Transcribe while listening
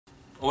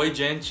Oi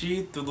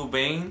gente, tudo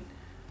bem?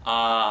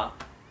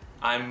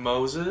 I'm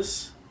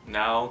Moses,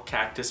 now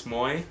Cactus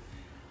Moy,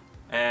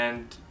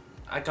 and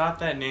I got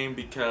that name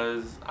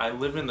because I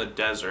live in the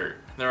desert.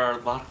 There are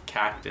a lot of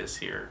cactus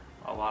here,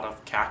 a lot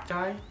of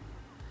cacti.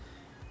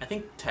 I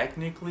think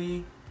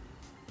technically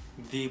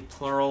the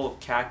plural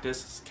of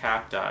cactus is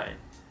cacti,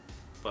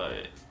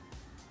 but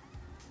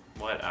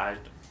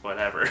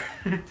whatever.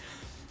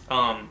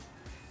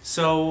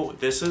 So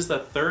this is the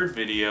third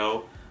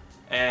video,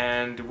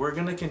 and we're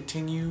gonna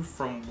continue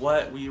from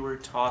what we were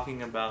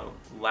talking about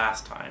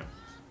last time,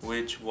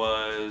 which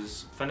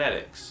was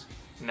phonetics.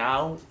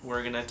 Now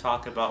we're gonna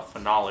talk about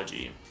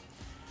phonology.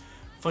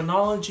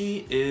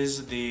 Phonology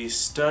is the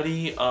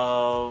study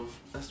of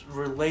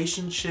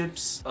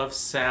relationships of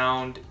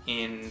sound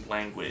in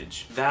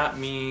language. That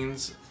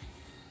means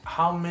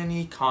how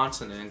many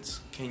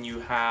consonants can you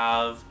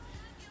have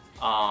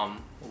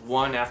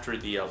one after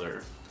the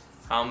other?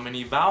 How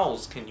many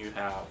vowels can you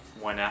have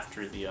one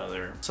after the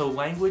other? So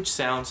language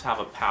sounds have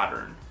a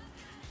pattern,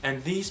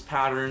 and these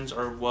patterns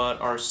are what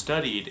are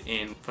studied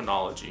in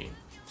phonology.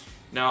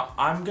 Now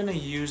I'm gonna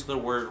use the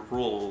word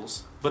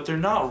rules, but they're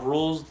not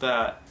rules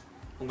that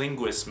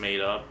linguists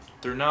made up.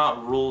 They're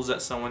not rules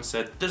that someone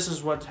said, this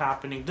is what's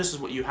happening, this is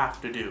what you have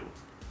to do.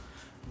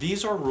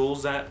 These are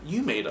rules that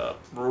you made up,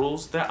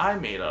 rules that I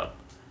made up.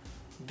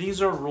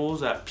 These are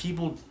rules that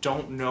people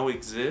don't know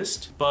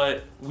exist,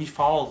 but we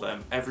follow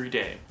them every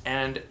day.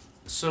 And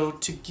so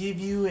to give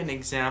you an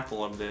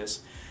example of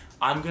this,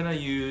 I'm gonna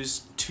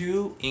use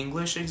 2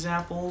 English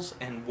examples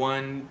and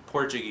 1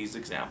 Portuguese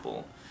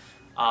example.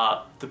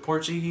 The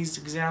Portuguese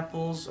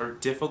examples are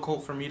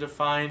difficult for me to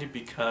find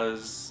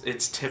because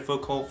it's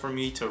difficult for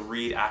me to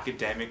read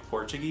academic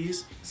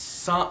Portuguese.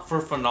 For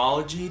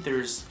phonology,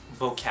 there's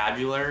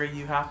vocabulary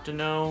you have to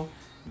know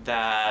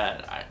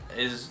that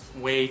is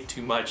way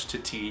too much to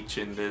teach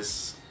in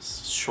this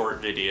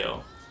short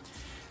video.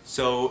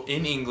 So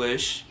in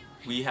English,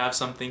 we have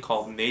something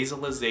called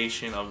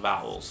nasalization of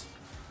vowels.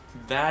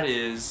 That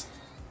is,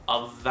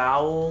 a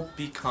vowel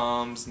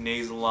becomes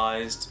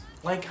nasalized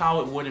like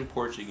how it would in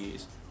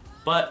Portuguese.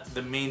 But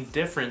the main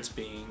difference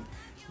being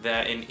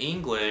that in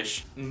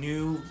English,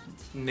 new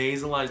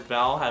nasalized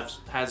vowel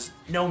has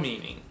no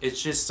meaning.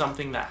 It's just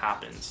something that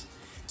happens.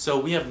 So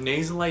we have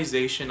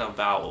nasalization of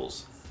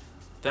vowels.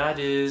 That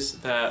is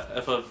that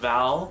if a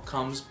vowel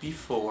comes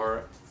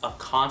before a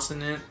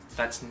consonant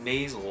that's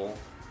nasal,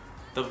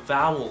 the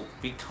vowel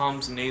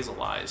becomes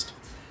nasalized.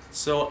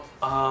 So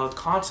a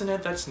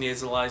consonant that's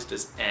nasalized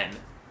is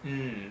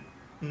N.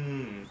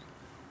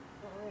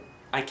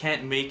 I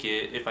can't make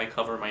it if I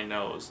cover my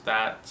nose.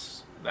 That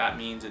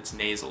means it's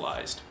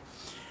nasalized.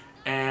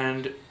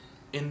 And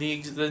in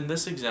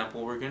this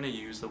example, we're going to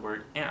use the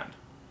word and.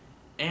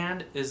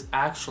 And is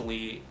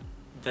actually,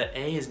 the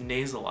A is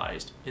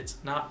nasalized. It's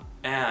not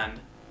and,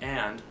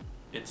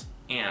 it's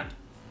and.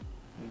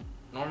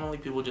 Normally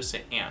people just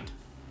say and.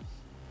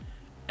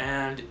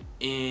 And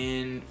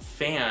in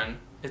fan,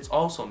 it's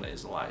also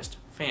nasalized.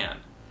 Fan.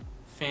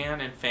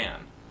 Fan and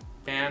fan.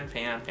 Fan,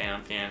 fan,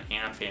 fan, fan,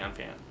 and fan,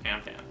 fan,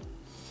 and fan.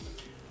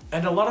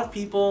 And a lot of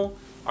people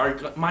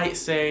might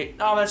say,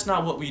 oh, that's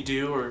not what we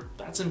do, or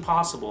that's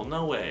impossible,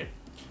 no way.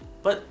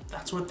 But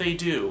that's what they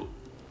do.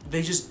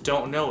 They just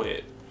don't know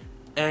it.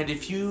 And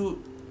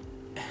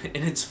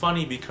and it's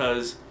funny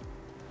because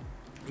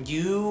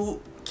you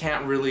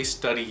can't really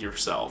study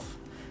yourself,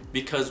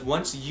 because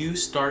once you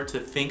start to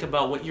think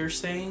about what you're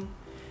saying,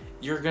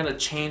 you're gonna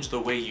change the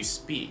way you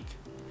speak.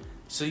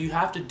 So you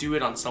have to do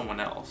it on someone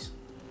else.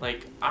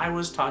 Like, I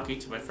was talking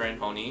to my friend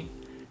Honey,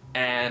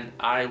 and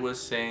I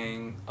was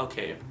saying,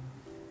 okay,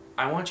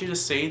 I want you to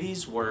say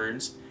these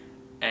words,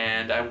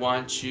 and I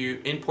want you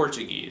in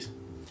Portuguese,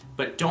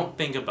 but don't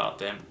think about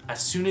them.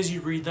 As soon as you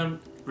read them,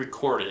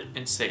 record it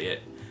and say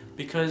it.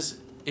 Because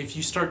if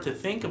you start to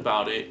think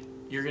about it,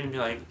 you're gonna be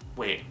like,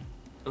 wait,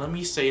 let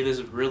me say this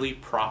really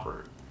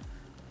proper.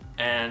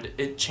 And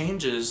it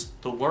changes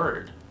the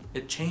word.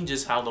 It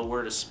changes how the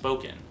word is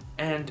spoken.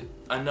 And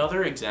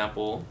another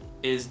example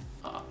is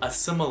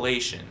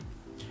assimilation.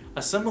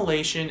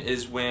 Assimilation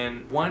is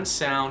when one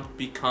sound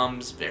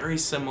becomes very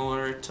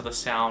similar to the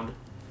sound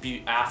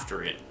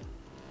after it.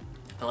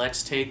 Now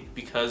let's take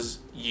because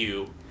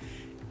you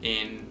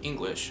in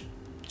English.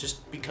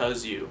 Just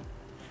because you.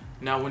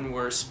 Now when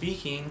we're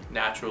speaking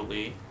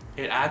naturally,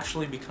 it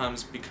actually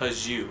becomes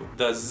because you.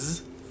 The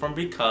z from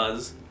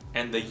because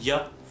and the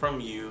y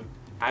from you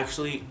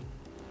actually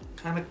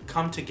kind of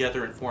come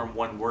together and form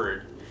one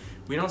word.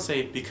 We don't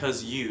say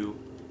because you,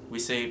 we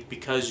say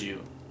because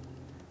you.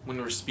 When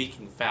we're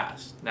speaking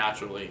fast,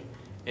 naturally,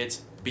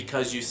 it's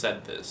because you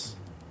said this.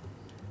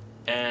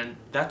 And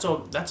that's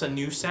a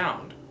new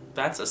sound.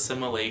 That's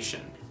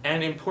assimilation.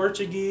 And in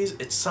Portuguese,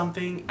 it's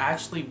something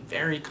actually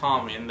very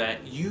common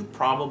that you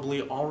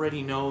probably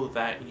already know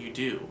that you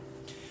do.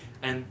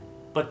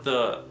 But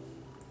the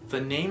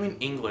name in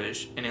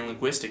English and in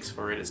linguistics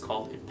for it is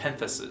called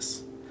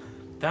epenthesis.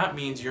 That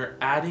means you're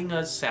adding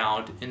a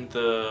sound in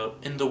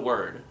the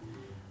word.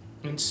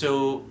 And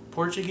so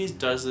Portuguese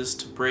does this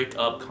to break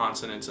up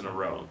consonants in a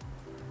row.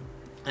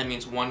 That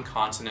means one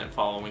consonant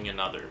following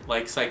another.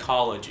 Like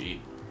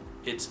psychology,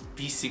 it's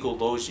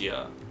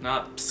psychologia,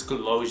 not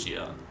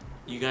psychologia.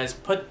 You guys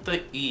put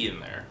the E in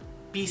there.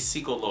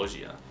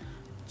 Psychologia.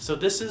 So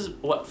this is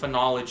what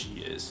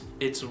phonology is.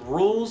 It's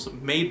rules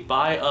made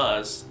by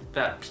us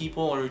that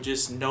people are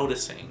just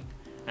noticing.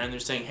 And they're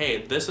saying,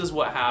 hey, this is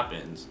what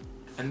happens.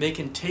 And they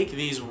can take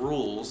these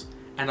rules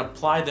and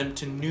apply them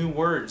to new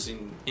words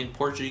in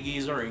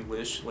Portuguese or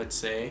English, let's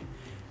say,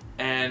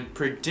 and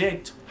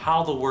predict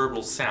how the word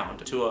will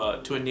sound to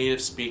a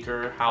native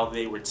speaker, how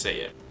they would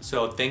say it.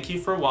 So thank you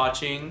for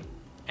watching,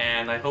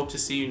 and I hope to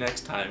see you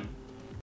next time.